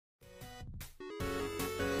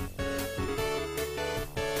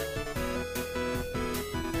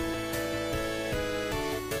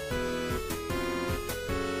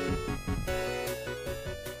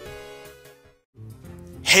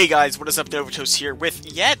Hey guys, what is up? Novatose here with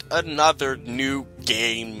yet another new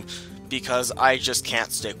game, because I just can't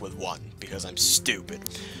stick with one, because I'm stupid.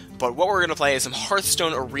 But what we're going to play is some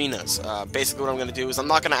Hearthstone arenas. Basically what I'm going to do is I'm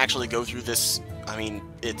not going to actually go through this. I mean,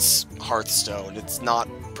 it's Hearthstone. It's not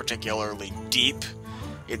particularly deep.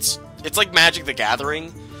 It's like Magic the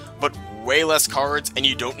Gathering, but way less cards, and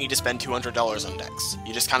you don't need to spend $200 on decks.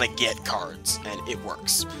 You just kind of get cards, and it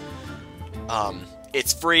works.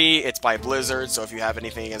 It's free, it's by Blizzard, so if you have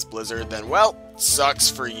anything against Blizzard, then, well, sucks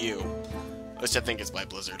for you. At least I think it's by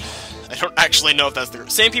Blizzard. I don't actually know if that's the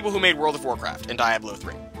same people who made World of Warcraft and Diablo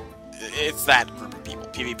 3. It's that group of people.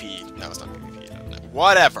 PvP, no, it's not PvP. No.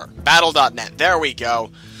 Whatever. Battle.net, there we go.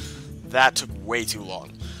 That took way too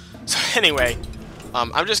long. So anyway,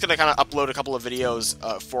 I'm just going to kind of upload a couple of videos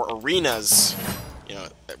for arenas, you know,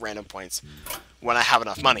 at random points, when I have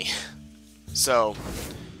enough money. So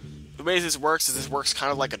the way this works is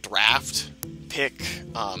kind of like a draft pick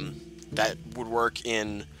that would work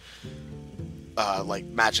in like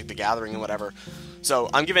Magic the Gathering and whatever. So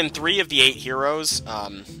I'm given 3 of the 8 heroes.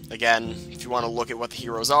 Again, if you want to look at what the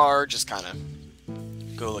heroes are, just kind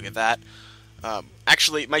of go look at that.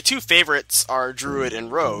 Actually, my 2 favorites are Druid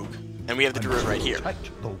and Rogue, and we have the Druid right here.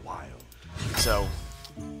 So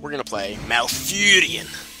we're gonna play Malfurion.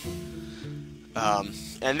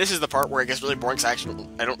 And this is the part where it gets really boring because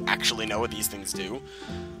I don't actually know what these things do.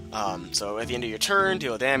 So at the end of your turn,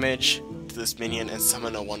 deal damage to this minion and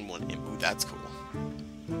summon a 1/1 imp. Ooh, that's cool.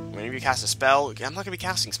 Whenever you cast a spell, I'm not going to be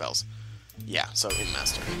casting spells. Yeah, so Imp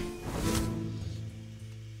Master.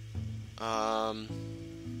 I'm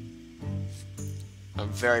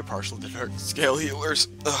very partial to dark scale healers.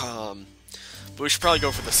 But we should probably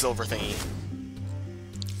go for the silver thingy.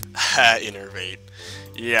 Innervate.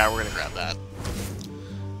 Yeah, we're going to grab that.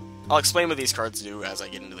 I'll explain what these cards do as I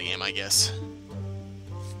get into the game, I guess.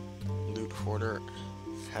 Loot Hoarder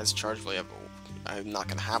has charge value. I'm not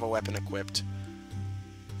going to have a weapon equipped.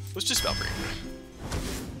 Let's just Spellbreaker.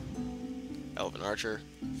 Elven Archer.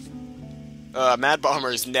 Mad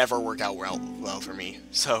Bombers never work out well for me,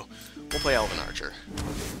 so we'll play Elven Archer.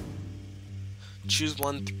 Choose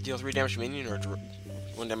one, deal 3 damage to minion, or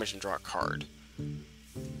 1 damage and draw a card.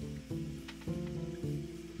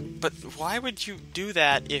 But why would you do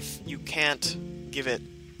that if you can't give it...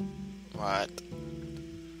 What?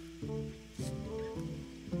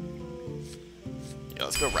 Yeah,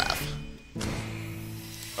 let's go Wrath.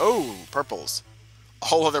 Oh, purples.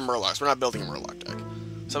 All other Murlocs. We're not building a Murloc deck.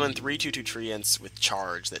 Summon 3 2/2 treants with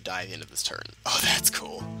charge that die at the end of this turn. Oh, that's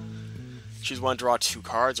cool. Choose 1, draw 2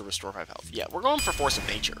 cards, or restore 5 health. Yeah, we're going for Force of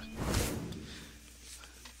Nature.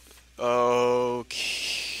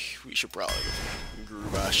 Okay. We should probably go for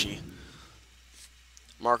Gurubashi.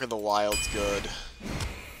 Mark of the Wild's good.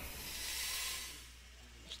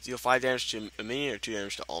 Deal 5 damage to a minion or 2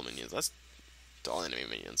 damage to all minions. That's to all enemy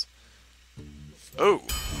minions. Oh!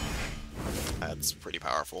 That's pretty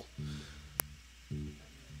powerful.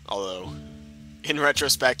 Although, in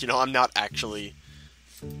retrospect, you know, I'm not actually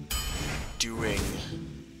doing...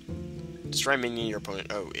 Destroy minion your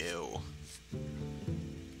opponent. Oh, ew.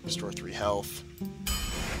 Restore 3 health.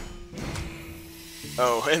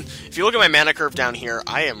 Oh, and if you look at my mana curve down here,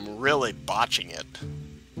 I am really botching it.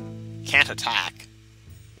 Can't attack.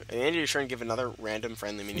 At the end of your turn, give another random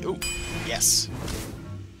friendly minion. Ooh, yes.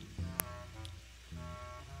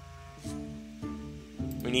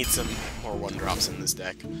 We need some more 1-drops in this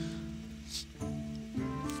deck.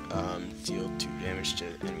 Deal 2 damage to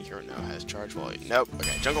enemy hero now has charge volume. Nope.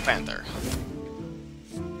 Okay, Jungle Panther.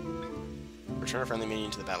 Return a friendly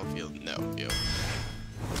minion to the battlefield. No. Ew.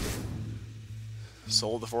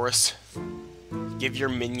 Soul of the Forest. Give your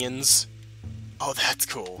minions... Oh, that's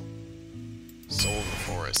cool. Soul of the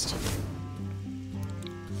Forest.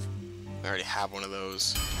 I already have one of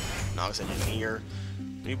those. Novice Engineer.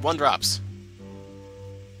 We need 1-drops.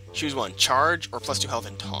 Choose 1. Charge or +2 health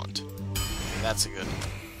and taunt. That's a good...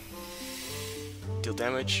 Deal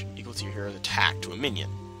damage equal to your hero's attack to a minion.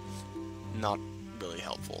 Not really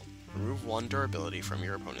helpful. Remove 1 durability from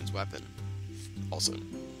your opponent's weapon. Also...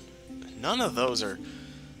 None of those are...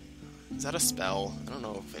 Is that a spell? I don't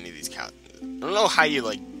know if any of these count. I don't know how you,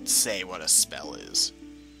 like, say what a spell is.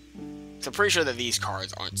 So I'm pretty sure that these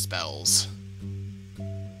cards aren't spells.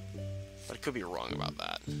 But I could be wrong about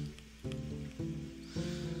that.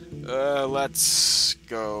 Let's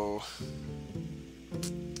go...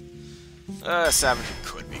 Savage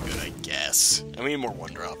could be good, I guess. And we need more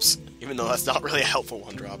 1-drops. Even though that's not really a helpful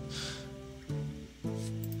 1-drop.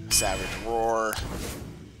 Savage Roar...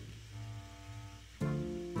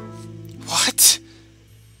 What?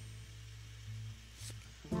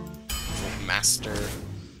 Master.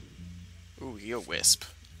 Ooh, he a Wisp.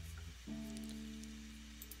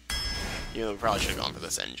 You know, we probably should have gone for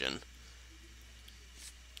this engine.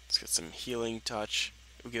 Let's get some healing touch.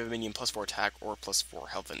 We'll give a minion +4 attack or +4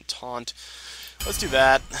 health and taunt. Let's do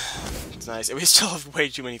that. It's nice. And we still have way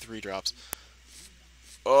too many 3-drops.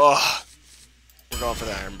 Ugh. We're going for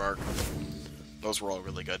the Iron Bark. Those were all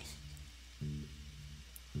really good.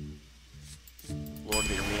 Lord of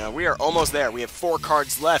the Arena. We are almost there. We have 4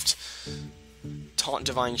 cards left. Taunt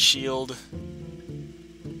Divine Shield.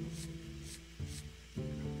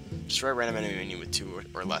 Destroy random enemy minion with 2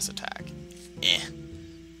 or less attack. Eh.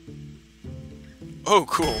 Oh,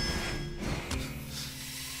 cool.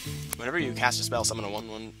 Whenever you cast a spell, summon a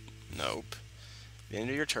 1/1. Nope. At the end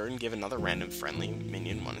of your turn, give another random friendly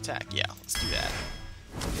minion 1 attack. Yeah, let's do that.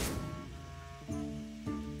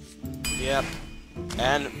 Yep.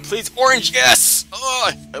 And please, orange, yes!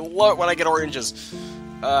 Oh, I love it when I get oranges.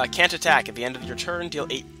 Can't attack. At the end of your turn, deal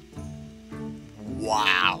 8.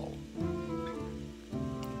 Wow.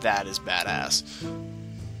 That is badass.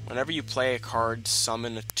 Whenever you play a card,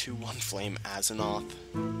 summon a 2/1 Flame Azeroth.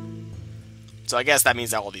 So I guess that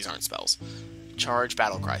means that all these aren't spells. Charge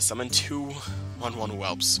Battlecry. Summon 2 1/1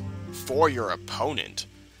 Whelps for your opponent.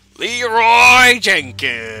 Leroy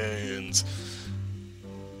Jenkins!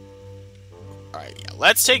 Alright, yeah,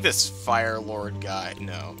 let's take this Fire Lord guy.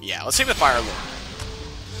 No, yeah, let's take the Fire Lord.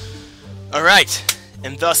 Alright,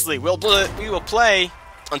 and thusly, we will play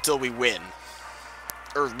until we win.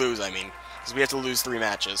 Or lose, I mean. Because we have to lose 3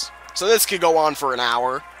 matches. So this could go on for an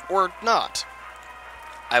hour, or not.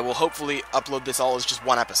 I will hopefully upload this all as just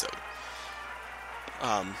 1 episode.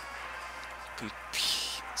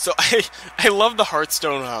 So I love the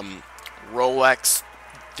Hearthstone Rolex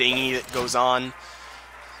thingy that goes on.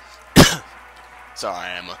 Sorry,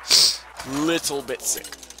 I'm a little bit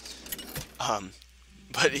sick.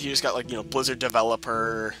 But you just got, like, you know, Blizzard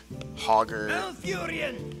developer, Hogger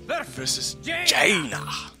versus Jaina.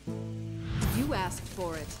 You asked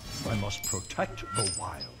for it. I must protect the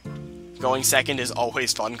wild. Going second is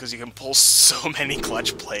always fun because you can pull so many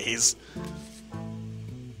clutch plays.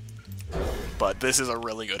 But this is a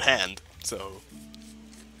really good hand, so...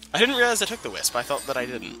 I didn't realize I took the Wisp. I thought that I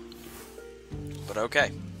didn't. But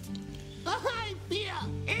okay.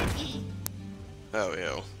 Oh,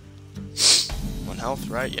 ew. 1 health,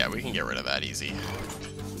 right? Yeah, we can get rid of that easy.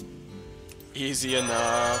 Easy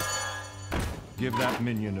enough. Give that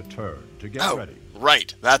minion a turn to get ready.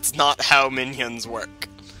 Right. That's not how minions work.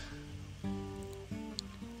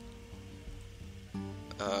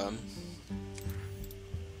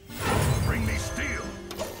 Bring me steel.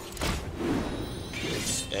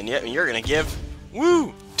 And yet you're gonna give...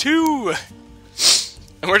 Woo! 2!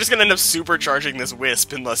 And we're just gonna end up supercharging this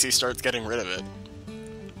Wisp unless he starts getting rid of it.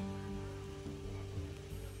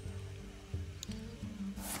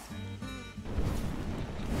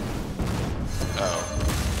 Oh.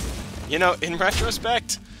 You know, in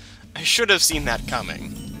retrospect, I should have seen that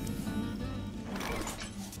coming.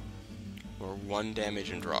 Or 1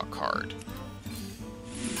 damage and draw a card.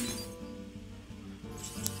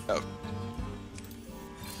 Oh.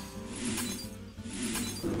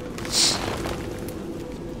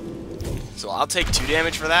 So I'll take 2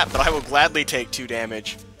 damage for that, but I will gladly take 2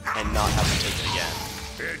 damage and not have to take it again.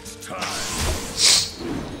 It's time.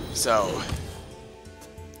 So,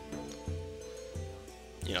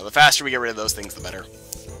 you know, the faster we get rid of those things, the better.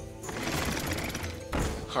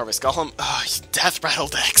 Harvest Golem. Ugh, Death Rattle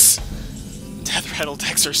decks. Death Rattle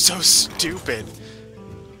decks are so stupid.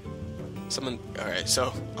 Alright,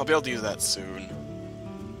 so I'll be able to use that soon.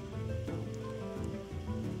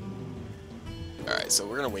 Alright, so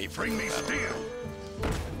we're gonna wait for that.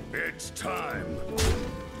 It's time.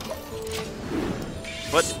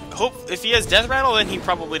 But if he has Death Rattle, then he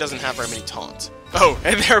probably doesn't have very many taunts. Oh,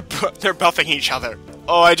 and they're buffing each other.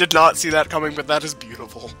 Oh, I did not see that coming, but that is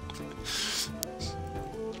beautiful.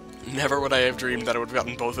 Never would I have dreamed that I would have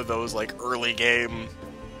gotten both of those, like, early game.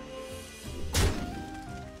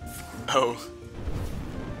 Oh.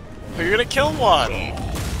 Are you gonna kill one? You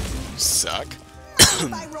suck.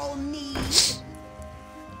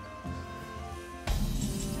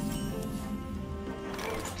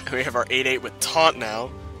 We have our 8/8 with taunt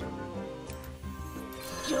now.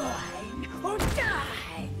 Join or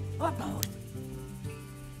die, or both.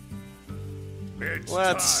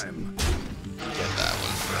 Let's time. get that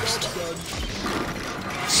one first.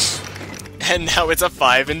 And now it's a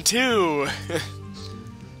 5 and 2.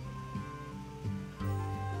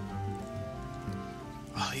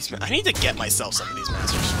 Oh, these I need to get myself some of these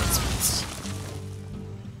Master Swordsmiths.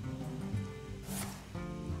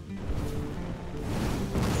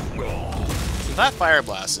 That Fire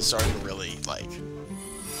Blast is starting to really, like,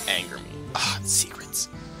 anger me. Ah, secrets.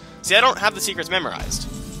 See, I don't have the secrets memorized.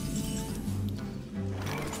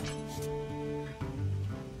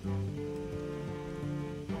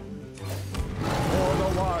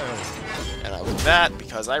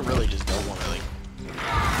 because I really just don't want to, like...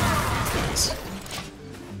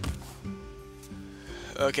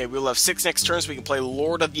 Okay, we'll have 6 next turn so we can play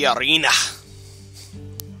Lord of the Arena.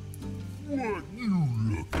 What you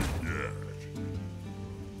looking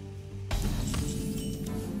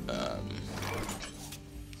at?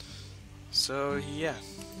 So, yeah.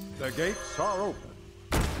 The gates are open.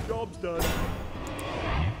 Job's done.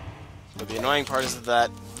 But the annoying part is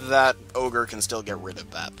that that ogre can still get rid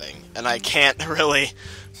of that thing. And I can't really...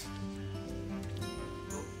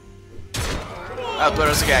 But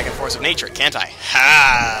it's okay, I can Force of Nature, can't I?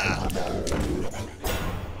 Ha!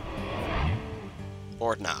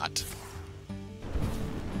 Or not.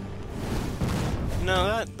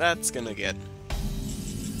 No, that's gonna get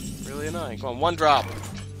really annoying. Come on, 1 drop.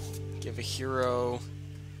 Give a hero...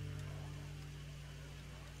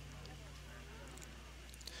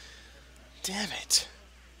 Damn it.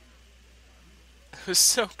 It was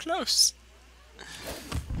so close.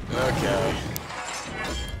 Okay.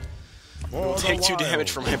 We'll take 2 damage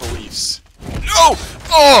from my beliefs. No!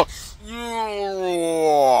 Oh!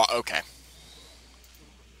 Okay.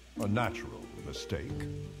 A natural mistake.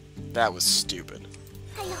 That was stupid.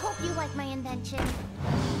 I hope you like my invention.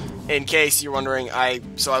 In case you're wondering, I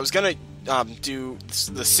was gonna do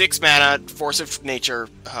the 6 mana Force of Nature,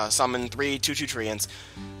 summon 3 2/2 treants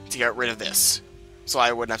to get rid of this, so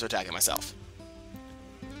I wouldn't have to attack it myself.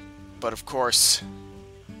 But of course,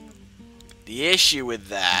 the issue with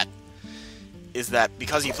that is that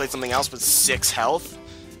because he played something else with 6 health,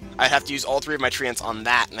 I'd have to use all 3 of my treants on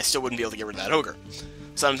that, and I still wouldn't be able to get rid of that ogre.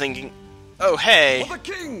 So I'm thinking, oh hey, For the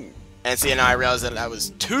king! and see, now I realized that that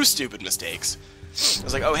was 2 stupid mistakes. I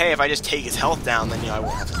was like, oh hey, if I just take his health down, then I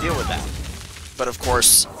won't have to deal with that. But of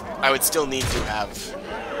course, I would still need to have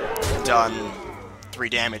done 3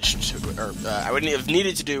 damage to, or I would have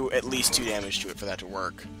needed to do at least 2 damage to it for that to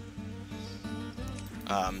work.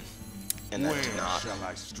 And that did not. Shall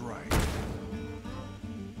I strike?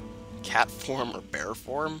 Cat form or bear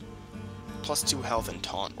form? Plus 2 health and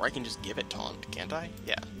taunt. Or I can just give it taunt, can't I?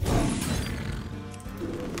 Yeah.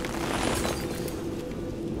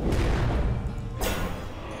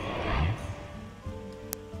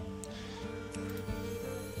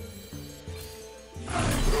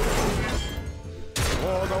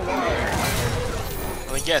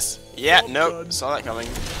 I guess. Yeah, nope. Saw that coming.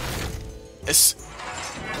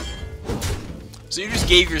 So you just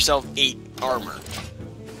gave yourself 8 armor.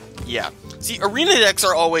 Yeah. See, arena decks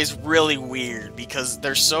are always really weird because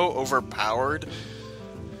they're so overpowered.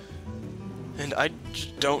 And I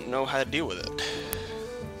just don't know how to deal with it.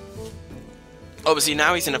 Oh, but see,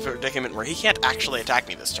 now he's in a predicament where he can't actually attack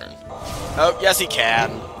me this turn. Oh, yes he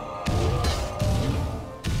can.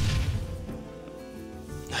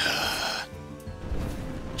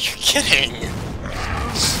 You're kidding!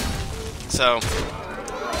 So,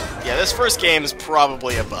 yeah, this first game is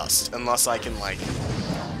probably a bust, unless I can, like...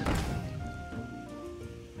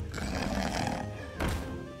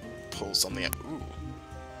 pull something up. Ooh.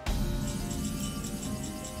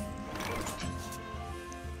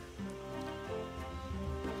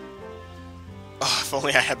 Oh, if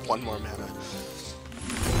only I had 1 more mana.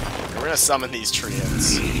 We're gonna summon these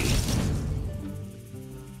treants.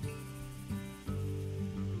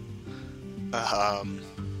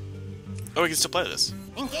 Oh, we can still play this.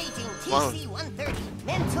 Engaging TC-130,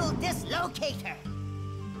 mental dislocator.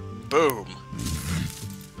 Boom.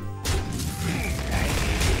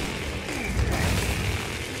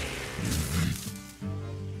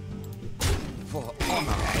 For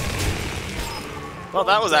honor. Well,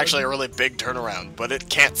 that was actually a really big turnaround, but it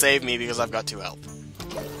can't save me because I've got 2 health.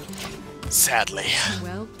 Sadly.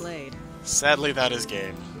 Well played. Sadly, that is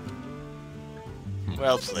game.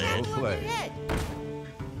 Well played. Well played.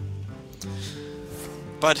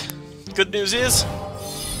 But, good news is,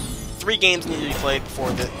 3 games need to be played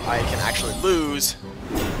before I can actually lose.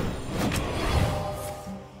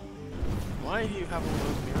 Why do you have all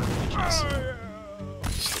those mirror images?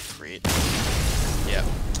 Just to create. Yeah.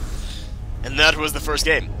 And that was the first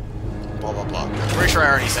game. Blah blah blah. I'm pretty sure I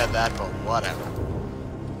already said that, but whatever.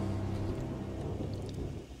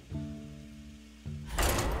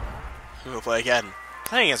 We'll play again.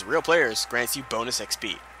 Playing against real players grants you bonus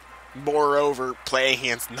XP. Moreover, playing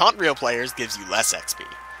against non-real players gives you less XP.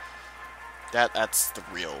 That's the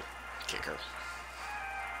real kicker.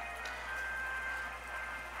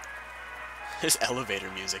 This elevator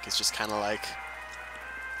music is just kind of like...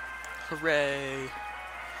 hooray.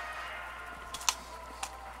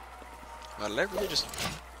 Wow, did I really just...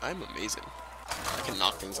 I'm amazing. I can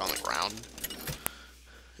knock things on the ground.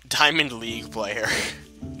 Diamond League player.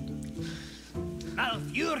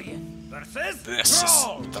 Malfurion versus This is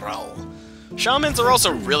Thrall. Shamans are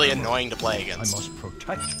also really annoying to play I against. must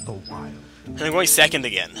protect the wild. And I'm going second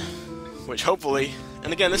again, which hopefully,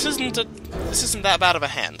 and again, this isn't that bad of a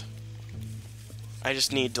hand. I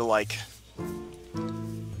just need to like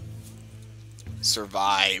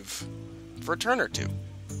survive for a turn or two.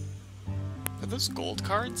 Are those gold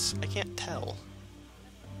cards? I can't tell.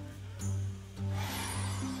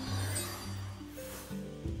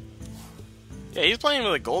 Yeah, he's playing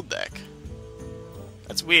with a gold deck.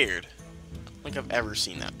 That's weird. I don't think I've ever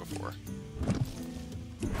seen that before.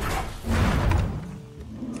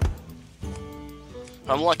 If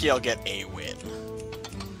I'm lucky, I'll get a win.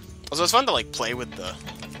 Also, it's fun to like play with the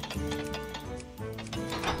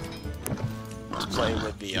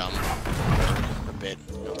a bit,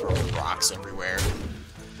 throwing rocks everywhere.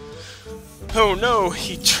 Oh no,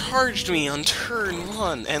 he charged me on turn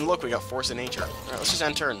 1! And look, we got Force of Nature. Alright, let's just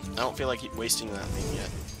end turn. I don't feel like wasting that thing yet.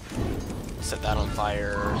 Set that on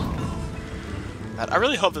fire. I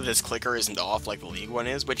really hope that this clicker isn't off like the League one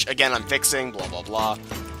is, which, again, I'm fixing, blah blah blah.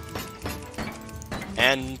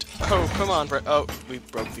 And, oh, come on, oh, we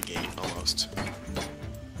broke the gate, almost.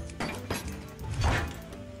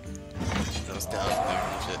 That was down,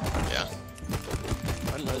 yeah.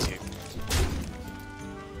 Unrealistic.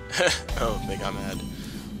 Oh, they got mad.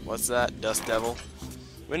 What's that? Dust Devil?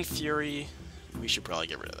 Wind Fury? We should probably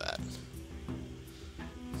get rid of that.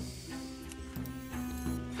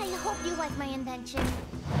 I hope you like my invention.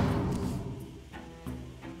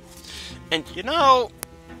 And, you know,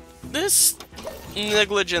 this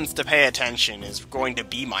negligence to pay attention is going to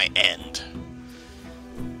be my end.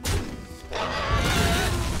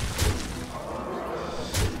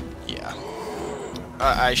 Yeah.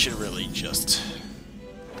 I should really just...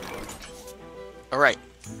 Alright.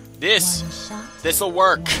 This'll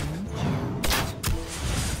work.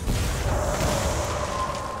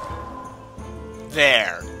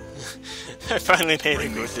 There. I finally made a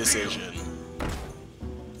good decision.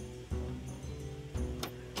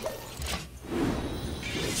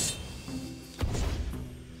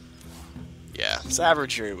 Yeah,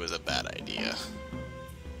 savagery was a bad idea.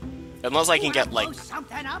 Unless I can get, like...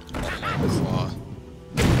 Something up. claw.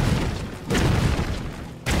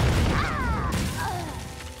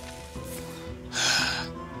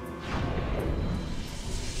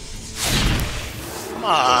 Come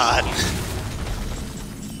on!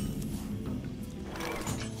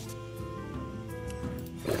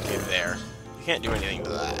 Okay, there. You can't do anything to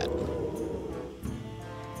that.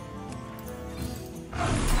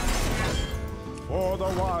 For the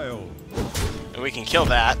wild. And we can kill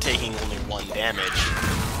that, taking only 1 damage.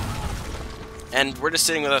 And we're just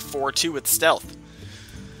sitting with a 4-2 with stealth.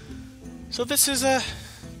 So this is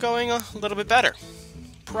going a little bit better.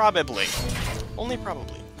 Probably. Only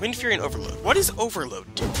probably. Wind Fury and Overload. What does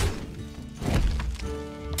Overload do?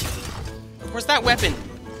 Where's that weapon?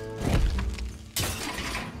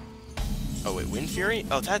 Oh wait, Wind Fury?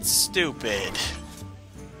 Oh, that's stupid.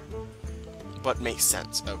 But makes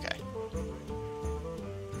sense. Okay.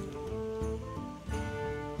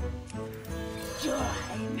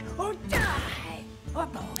 Join or die. Or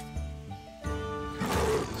both.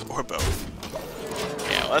 Or both.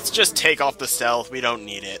 Yeah, let's just take off the stealth. We don't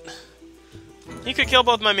need it. He could kill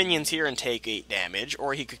both my minions here and take 8 damage,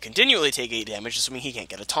 or he could continually take 8 damage, assuming he can't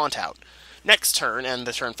get a taunt out. Next turn, and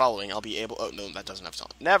the turn following, I'll be able... Oh, no, that doesn't have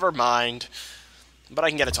taunt. Never mind. But I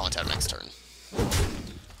can get a taunt out next turn.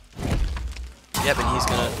 Yep, and he's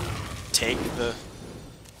gonna take the...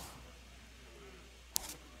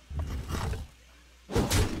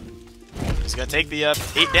 He's gonna take the 8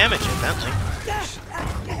 damage, evidently.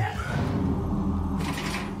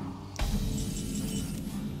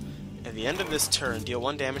 At the end of this turn, deal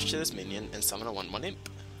 1 damage to this minion and summon a 1/1 imp.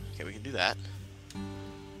 Okay, we can do that.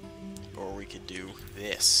 Or we could do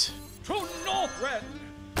this. To Northrend!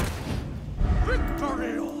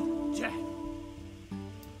 Victory or death.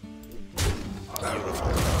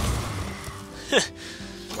 Beautiful.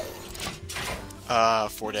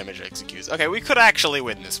 4 damage executes. Okay, we could actually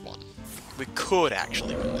win this one. We could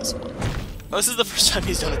actually win this one. Oh, this is the first time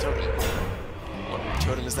he's done a totem. What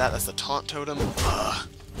totem is that? That's the taunt totem? Ugh.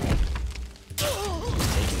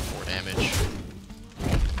 Taking 4 damage.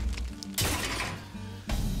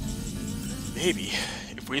 Maybe,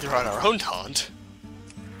 if we throw out our own taunt.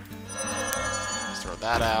 Let's throw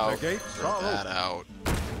that out. Throw that out.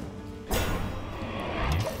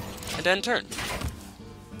 And end turn.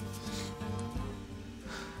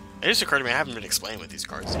 It just occurred to me I haven't been explaining what these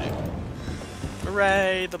cards do.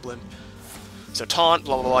 Hooray, the blimp. So taunt,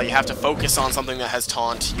 blah blah blah, you have to focus on something that has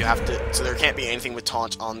taunt. You have to, so there can't be anything with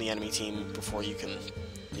taunt on the enemy team before you can,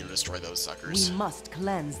 you know, destroy those suckers. We must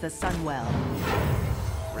cleanse the Sunwell.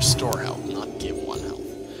 Restore health, not give 1 health.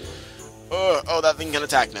 Oh, that thing can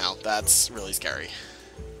attack now. That's really scary.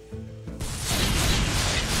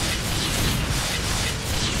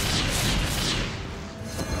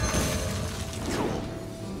 Cool.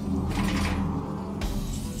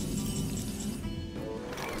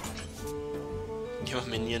 Give a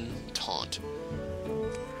minion taunt.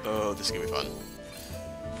 Oh, this is gonna be fun.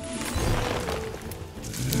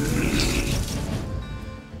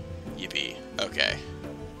 Yippee. Okay.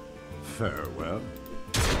 Farewell.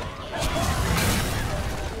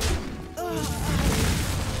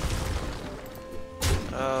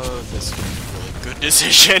 Oh, this was a really good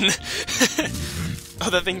decision. Oh,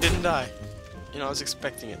 that thing didn't die. You know, I was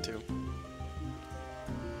expecting it to.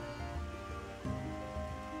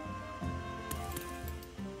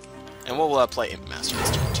 And we'll play Imp Master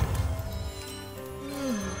this turn too.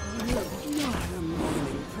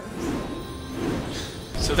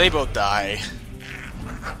 So they both die,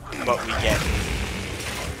 but we get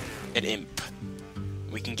an imp.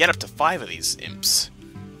 We can get up to 5 of these imps.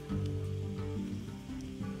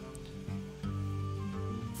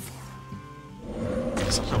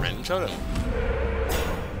 Some random totem.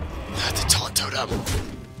 That's a taunt totem.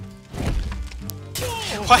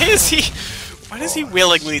 Why does he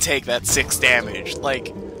willingly take that 6 damage? Like,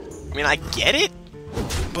 I mean, I get it,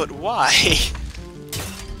 but why?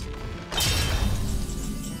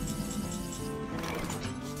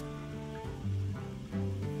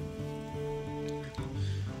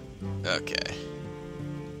 Okay.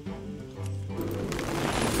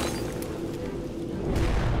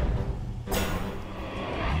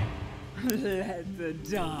 Let the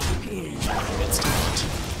dark in. It's not.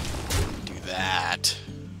 Do that.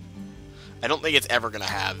 I don't think it's ever gonna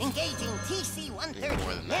have Engaging TC-130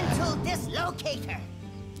 more than that. mental dislocator.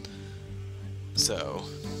 So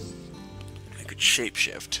I could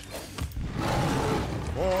shapeshift.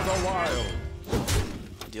 For the wild.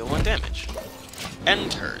 Deal 1 damage.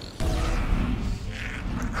 End turn.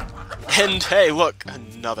 And hey, look,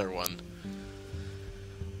 another one.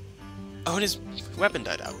 Oh, and his weapon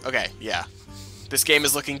died out. Okay, yeah. This game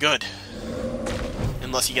is looking good.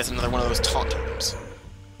 Unless he gets another one of those taunt totems.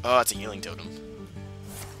 Oh, it's a healing totem.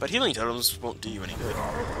 But healing totems won't do you any good.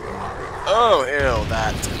 Oh, ew,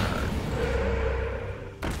 that's gonna hurt.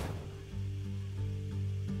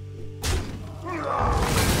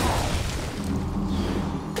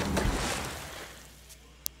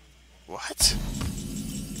 What?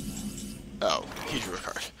 Oh, he drew a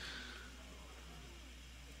card.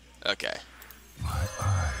 Okay. My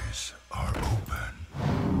eyes are open.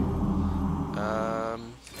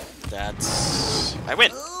 That's... I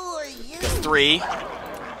win! Who are you? Got 3.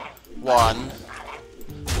 1.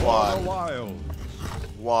 For the 1. wild.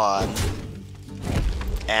 1.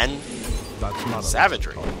 And... That's not a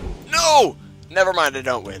Savagery. No! Never mind, I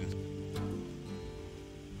don't win.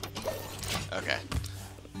 Okay.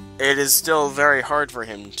 It is still very hard for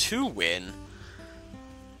him to win,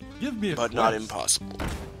 Give me a but not quest. impossible.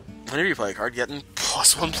 Whenever you play a card, getting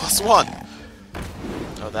 +1/+1.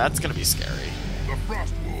 Oh, that's gonna be scary. The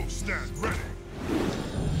frost wolves stand ready.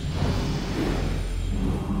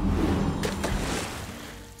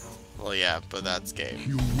 Well, yeah, but that's game.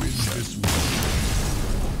 You win this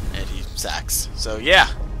one. And he sacks. So, yeah.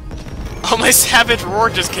 Oh, my Savage Roar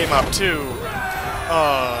just came up, too.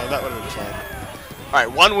 Oh, that would have been fun.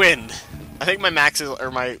 Alright, 1 win. I think my max is,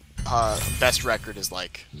 or my best record is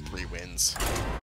like 3 wins.